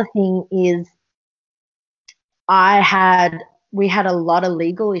another thing is we had a lot of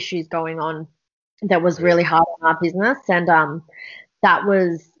legal issues going on that was really hard on our business. And that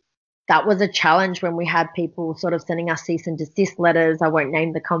was a challenge when we had people sort of sending us cease and desist letters. I won't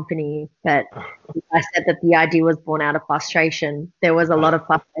name the company, but I said that the idea was born out of frustration. There was a lot of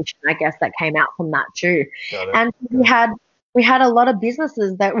frustration, I guess, that came out from that too. And we had a lot of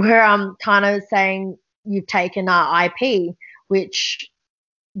businesses that were kind of saying, you've taken our IP, which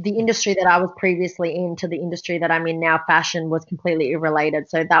the industry that I was previously in to the industry that I'm in now, fashion, was completely irrelated.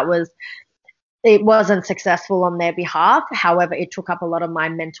 So it wasn't successful on their behalf. However, it took up a lot of my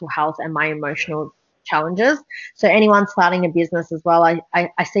mental health and my emotional challenges. So anyone starting a business as well,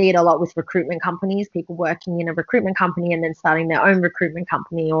 I see it a lot with recruitment companies, people working in a recruitment company and then starting their own recruitment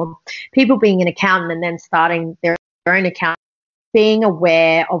company, or people being an accountant and then starting their own account. Being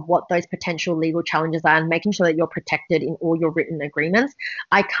aware of what those potential legal challenges are and making sure that you're protected in all your written agreements.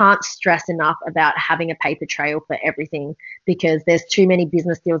 I can't stress enough about having a paper trail for everything, because there's too many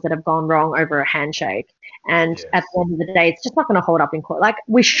business deals that have gone wrong over a handshake. And at the end of the day, it's just not going to hold up in court. Like,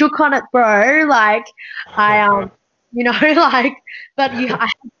 we shook on it, bro. Like, but I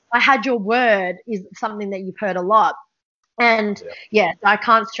had your word is something that you've heard a lot. And I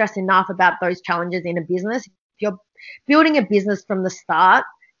can't stress enough about those challenges in a business. If you're building a business from the start,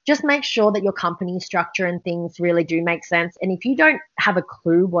 just make sure that your company structure and things really do make sense. And if you don't have a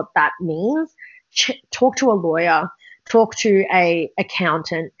clue what that means, talk to a lawyer, talk to a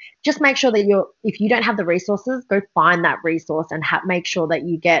accountant. Just make sure that if you don't have the resources, go find that resource and make sure that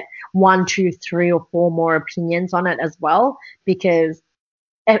you get 1, 2, 3, or 4 more opinions on it as well, because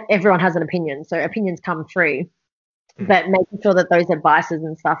everyone has an opinion. So opinions come free, but making sure that those advices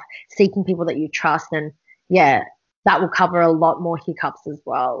and stuff, seeking people that you trust, and that will cover a lot more hiccups as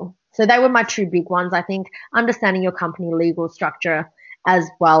well. So they were my 2 big ones, I think. Understanding your company legal structure as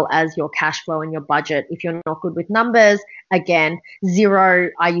well as your cash flow and your budget. If you're not good with numbers, again, I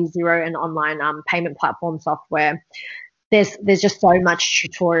use Xero, and online payment platform software. There's just so much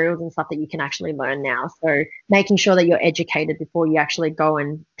tutorials and stuff that you can actually learn now. So making sure that you're educated before you actually go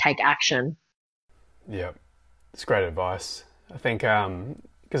and take action. Yeah, it's great advice. I think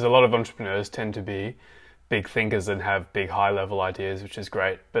because a lot of entrepreneurs tend to be big thinkers and have big high-level ideas, which is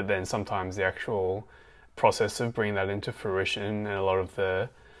great, but then sometimes the actual process of bringing that into fruition and a lot of the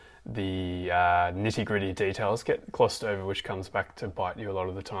nitty-gritty details get glossed over, which comes back to bite you a lot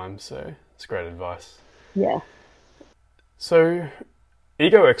of the time. So it's great advice. Yeah. So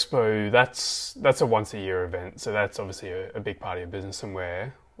Ego Expo, that's a once-a-year event, so that's obviously a big part of your business and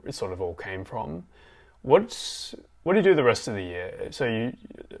where it sort of all came from. What do you do the rest of the year? So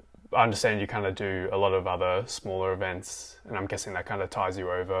I understand you kind of do a lot of other smaller events, and I'm guessing that kind of ties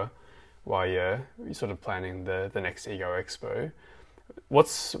you over while you're sort of planning the next Ego Expo.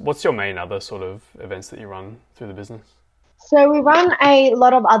 What's your main other sort of events that you run through the business? So we run a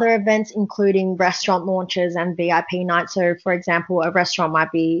lot of other events, including restaurant launches and VIP nights. So, for example, a restaurant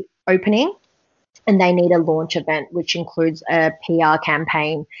might be opening and they need a launch event, which includes a PR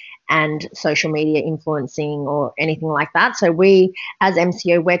campaign and social media influencing or anything like that. So we, as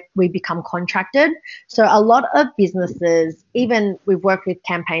MCO, we become contracted. So a lot of businesses, even we've worked with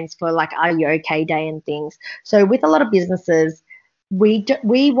campaigns for like Are You OK Day and things. So with a lot of businesses, we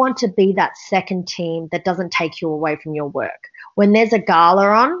want to be that second team that doesn't take you away from your work. when there's a gala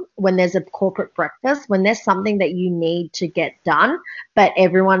on, when there's a corporate breakfast, when there's something that you need to get done, but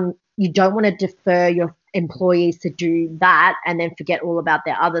you don't want to defer your employees to do that and then forget all about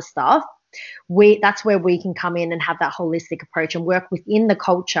their other stuff. That's where we can come in and have that holistic approach and work within the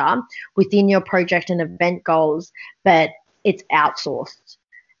culture, within your project and event goals, but it's outsourced.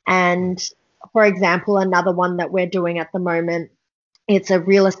 And for example, another one that we're doing at the moment, it's a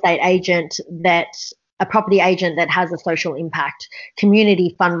real estate agent a property agent that has a social impact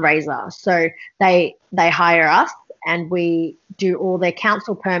community fundraiser. So they hire us and we do all their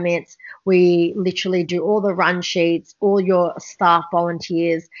council permits. We literally do all the run sheets, all your staff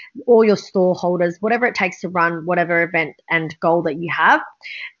volunteers, all your store holders, whatever it takes to run whatever event and goal that you have.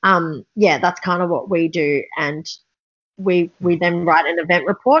 That's kind of what we do. And we then write an event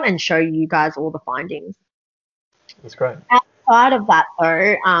report and show you guys all the findings. That's great. Outside of that,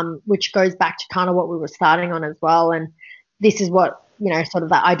 though, which goes back to kind of what we were starting on as well, and this is what, sort of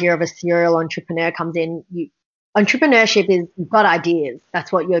that idea of a serial entrepreneur comes in. Entrepreneurship is you've got ideas.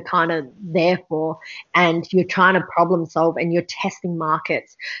 That's what you're kind of there for, and you're trying to problem solve and you're testing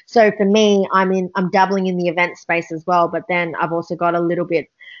markets. So for me, I'm dabbling in the event space as well, but then I've also got a little bit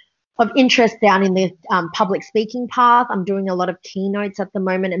of interest down in the public speaking path. I'm doing a lot of keynotes at the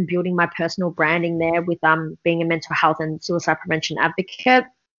moment and building my personal branding there with being a mental health and suicide prevention advocate.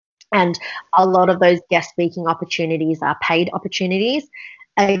 And a lot of those guest speaking opportunities are paid opportunities.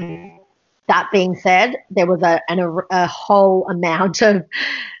 That being said, there was a whole amount of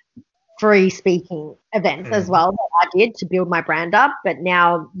free speaking events as well that I did to build my brand up. But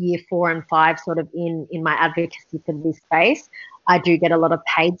now year 4 and 5 sort of in my advocacy for this space, I do get a lot of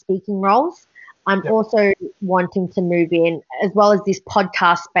paid speaking roles. I'm also wanting to move in, as well as this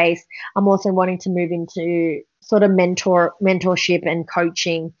podcast space, I'm also wanting to move into sort of mentorship and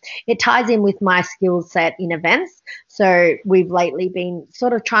coaching. It ties in with my skill set in events. So we've lately been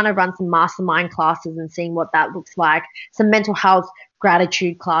sort of trying to run some mastermind classes and seeing what that looks like, some mental health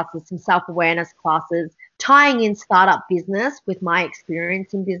gratitude classes, some self-awareness classes, tying in startup business with my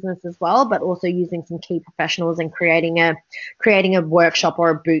experience in business as well, but also using some key professionals and creating a workshop or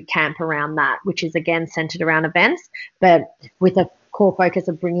a boot camp around that, which is again centered around events, but with a core focus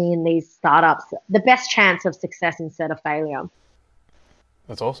of bringing in these startups the best chance of success instead of failure.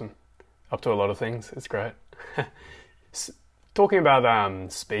 That's awesome. Up to a lot of things. It's great. Talking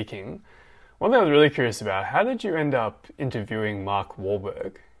about speaking, one thing I was really curious about, how did you end up interviewing Mark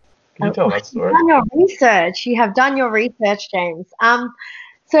Wahlberg? Can you tell that story? You have done your research, James.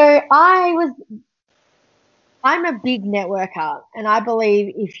 So I'm a big networker, and I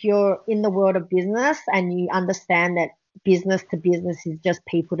believe if you're in the world of business and you understand that business to business is just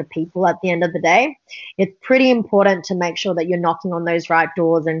people to people at the end of the day, it's pretty important to make sure that you're knocking on those right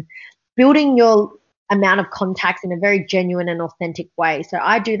doors and building your amount of contacts in a very genuine and authentic way. So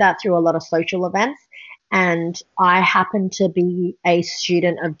I do that through a lot of social events. And I happen to be a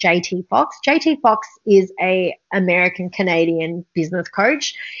student of JT Fox. JT Fox is a American Canadian business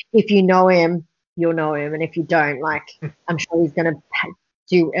coach. If you know him, you'll know him. And if you don't, I'm sure he's going to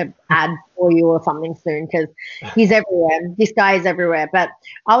do an ad for you or something soon, because he's everywhere. This guy is everywhere. But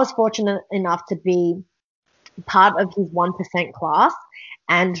I was fortunate enough to be part of his 1% class,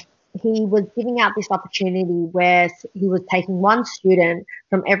 and he was giving out this opportunity where he was taking one student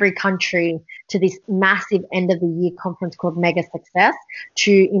from every country to this massive end of the year conference called Mega Success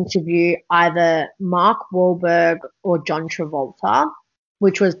to interview either Mark Wahlberg or John Travolta,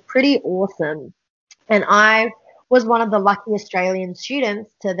 which was pretty awesome. And I was one of the lucky Australian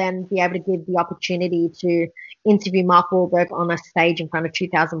students to then be able to give the opportunity to interview Mark Wahlberg on a stage in front of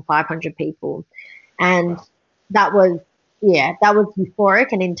 2,500 people. And that was euphoric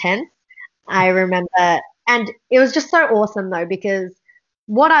and intense. I remember, and it was just so awesome though, because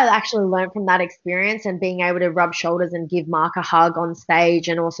what I actually learned from that experience and being able to rub shoulders and give Mark a hug on stage,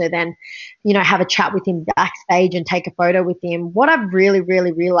 and also then, have a chat with him backstage and take a photo with him, what I've really,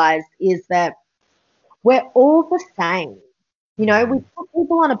 really realized is that we're all the same. We put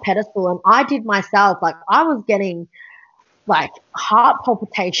people on a pedestal, and I did myself. I was getting heart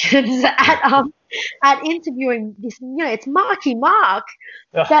palpitations at interviewing this, it's Marky Mark.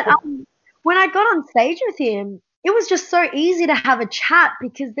 But when I got on stage with him, it was just so easy to have a chat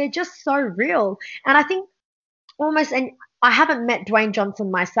because they're just so real. And I think and I haven't met Dwayne Johnson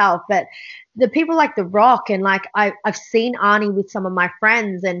myself, but the people like The Rock and I've seen Arnie with some of my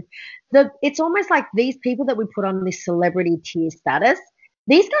friends, and it's almost like these people that we put on this celebrity tier status,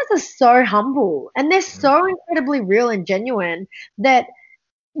 these guys are so humble and they're so incredibly real and genuine that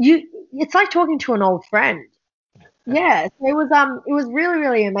it's like talking to an old friend. Yeah, so it was really,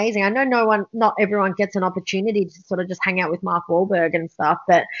 really amazing. I know not everyone gets an opportunity to sort of just hang out with Mark Wahlberg and stuff,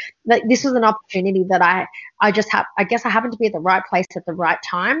 but like this was an opportunity that I guess I happened to be at the right place at the right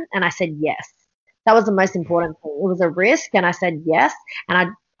time, and I said yes. That was the most important thing. It was a risk, and I said yes,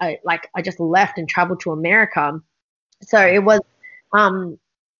 and I just left and traveled to America. So it was, um,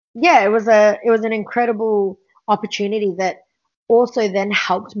 yeah, it was an incredible opportunity that also then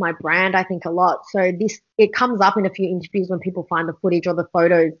helped my brand, I think, a lot. So it comes up in a few interviews when people find the footage or the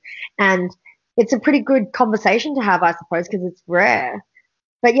photos, and it's a pretty good conversation to have, I suppose, because it's rare.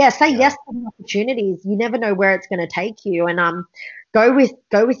 But yeah, say Yeah. yes to the opportunities. You never know where it's going to take you, and go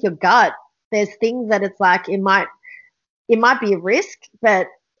with your gut. There's things that it's like it might be a risk, but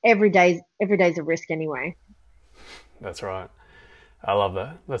every day's a risk anyway. That's right. I love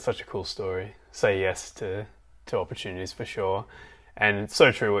that. That's such a cool story. Say yes to opportunities for sure. And it's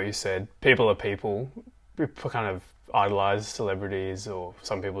so true what you said. People are people. We kind of idolize celebrities, or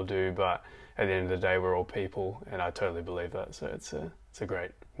some people do, but at the end of the day, we're all people, and I totally believe that. So it's a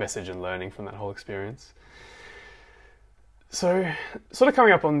great message and learning from that whole experience. So, sort of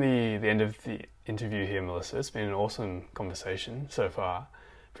coming up on the end of the interview here, Melissa. It's been an awesome conversation so far.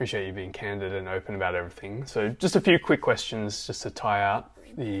 Appreciate you being candid and open about everything. So, just a few quick questions just to tie out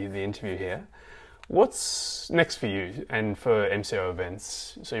the interview here. What's next for you and for MCO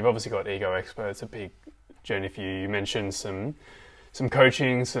Events? So, you've obviously got Ego Expo. It's a big journey for you. You mentioned some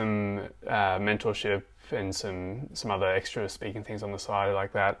coaching, some mentorship, and some other extra speaking things on the side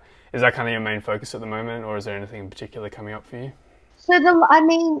like that. Is that kind of your main focus at the moment, or is there anything in particular coming up for you? So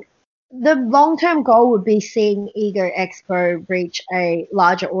the long-term goal would be seeing Ego Expo reach a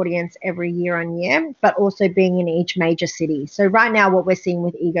larger audience every year on year, but also being in each major city. So right now, what we're seeing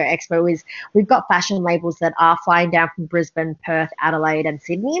with Ego Expo is we've got fashion labels that are flying down from Brisbane, Perth, Adelaide, and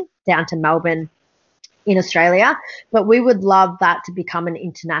Sydney down to Melbourne in Australia, but we would love that to become an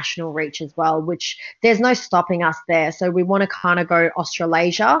international reach as well, which there's no stopping us there. So we want to kind of go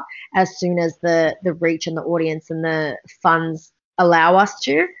Australasia as soon as the reach and the audience and the funds allow us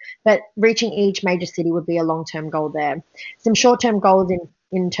to. But reaching each major city would be a long-term goal there. Some short-term goals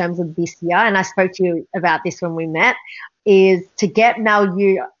in terms of this year, and I spoke to you about this when we met, is to get Mel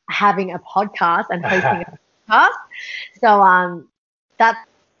you having a podcast and hosting a podcast. So that's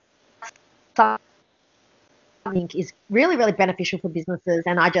I think is really, really beneficial for businesses.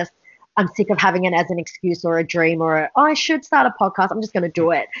 And I'm sick of having it as an excuse or a dream or oh, I should start a podcast. I'm just going to do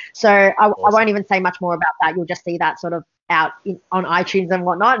it. So I won't even say much more about that. You'll just see that sort of out on iTunes and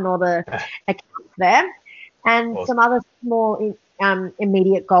whatnot and all the accounts there. And some other small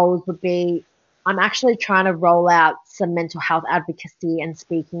immediate goals would be I'm actually trying to roll out some mental health advocacy and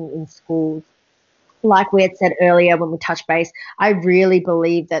speaking in schools. Like we had said earlier when we touched base, I really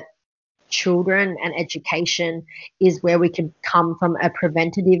believe that children and education is where we can come from a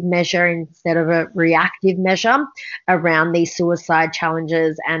preventative measure instead of a reactive measure around these suicide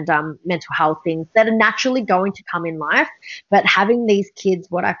challenges and mental health things that are naturally going to come in life. But having these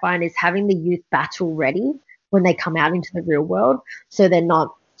kids, what I find is having the youth battle ready when they come out into the real world so they're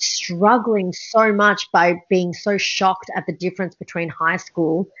not struggling so much by being so shocked at the difference between high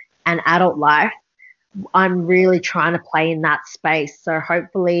school and adult life. I'm really trying to play in that space. So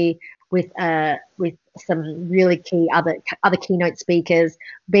hopefully with some really key other keynote speakers,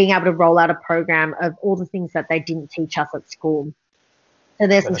 being able to roll out a program of all the things that they didn't teach us at school. So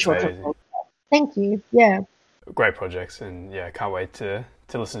there's some short term. Thank you. Yeah. Great projects, and yeah, can't wait to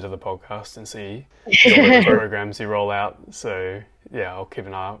listen to the podcast and see the programs you roll out. So yeah, I'll keep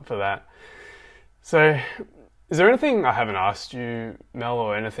an eye out for that. So is there anything I haven't asked you, Mel,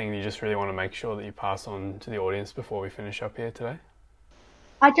 or anything you just really want to make sure that you pass on to the audience before we finish up here today?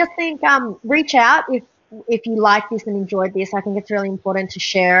 I just think reach out if you like this and enjoyed this. I think it's really important to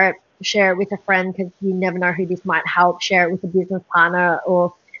share it with a friend because you never know who this might help. Share it with a business partner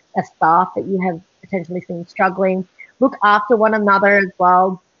or a staff that you have potentially seen struggling. Look after one another as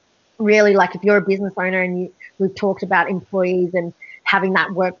well. Really, like if you're a business owner and we've talked about employees and having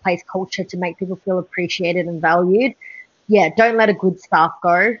that workplace culture to make people feel appreciated and valued. Yeah, don't let a good staff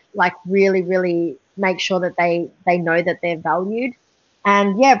go. Like really, really make sure that they know that they're valued.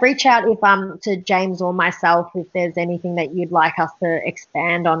 And yeah, reach out if to James or myself if there's anything that you'd like us to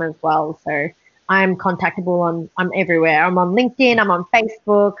expand on as well. So I'm contactable I'm everywhere. I'm on LinkedIn, I'm on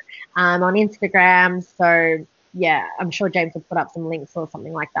Facebook, I'm on Instagram. So yeah, I'm sure James will put up some links or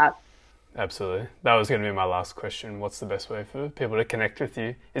something like that. Absolutely. That was going to be my last question. What's the best way for people to connect with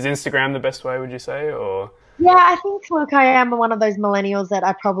you? Is Instagram the best way, would you say, or? Yeah, I think, look, I am one of those millennials that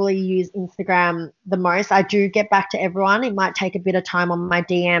I probably use Instagram the most. I do get back to everyone. It might take a bit of time on my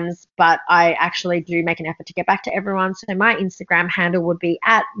DMs, but I actually do make an effort to get back to everyone. So my Instagram handle would be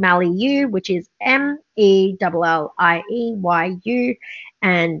at Mallieyu, which is MELLIEYU.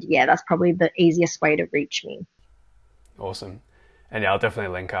 And yeah, that's probably the easiest way to reach me. Awesome. And yeah, I'll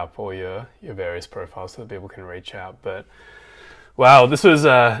definitely link up all your various profiles so that people can reach out. But wow, this was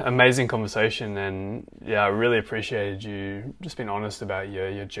an amazing conversation, and yeah, I really appreciated you just being honest about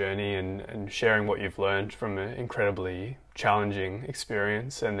your journey and sharing what you've learned from an incredibly challenging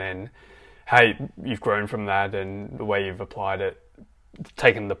experience, and then how you've grown from that and the way you've applied it,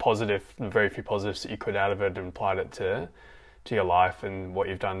 taken the very few positives that you could out of it and applied it to your life, and what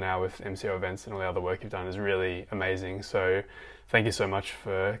you've done now with MCO Events and all the other work you've done is really amazing. So thank you so much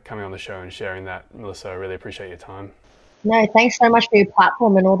for coming on the show and sharing that, Melissa. I really appreciate your time. No, thanks so much for your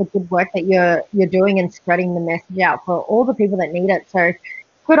platform and all the good work that you're doing and spreading the message out for all the people that need it. So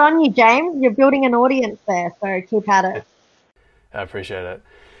good on you, James. You're building an audience there. So keep at it. I appreciate it.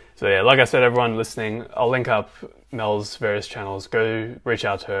 So yeah, like I said, everyone listening, I'll link up Mel's various channels. Go reach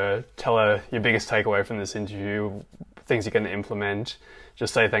out to her. Tell her your biggest takeaway from this interview, things you're going to implement.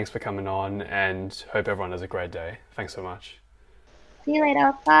 Just say thanks for coming on, and hope everyone has a great day. Thanks so much. See you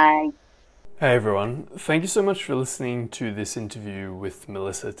later. Bye. Hey everyone, thank you so much for listening to this interview with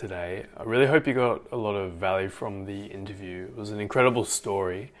Melissa today. I really hope you got a lot of value from the interview. It was an incredible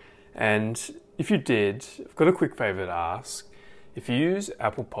story, and if you did, I've got a quick favour to ask. If you use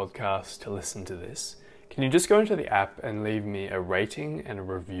Apple Podcasts to listen to this, can you just go into the app and leave me a rating and a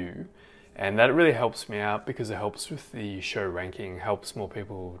review? And that really helps me out because it helps with the show ranking, helps more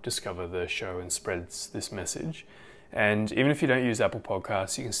people discover the show and spreads this message. And even if you don't use Apple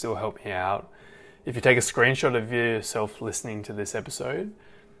Podcasts, you can still help me out. If you take a screenshot of yourself listening to this episode,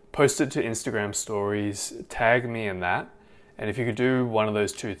 post it to Instagram stories, tag me in that. And if you could do one of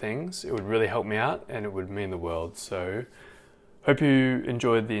those two things, it would really help me out and it would mean the world. So hope you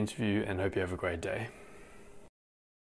enjoyed the interview and hope you have a great day.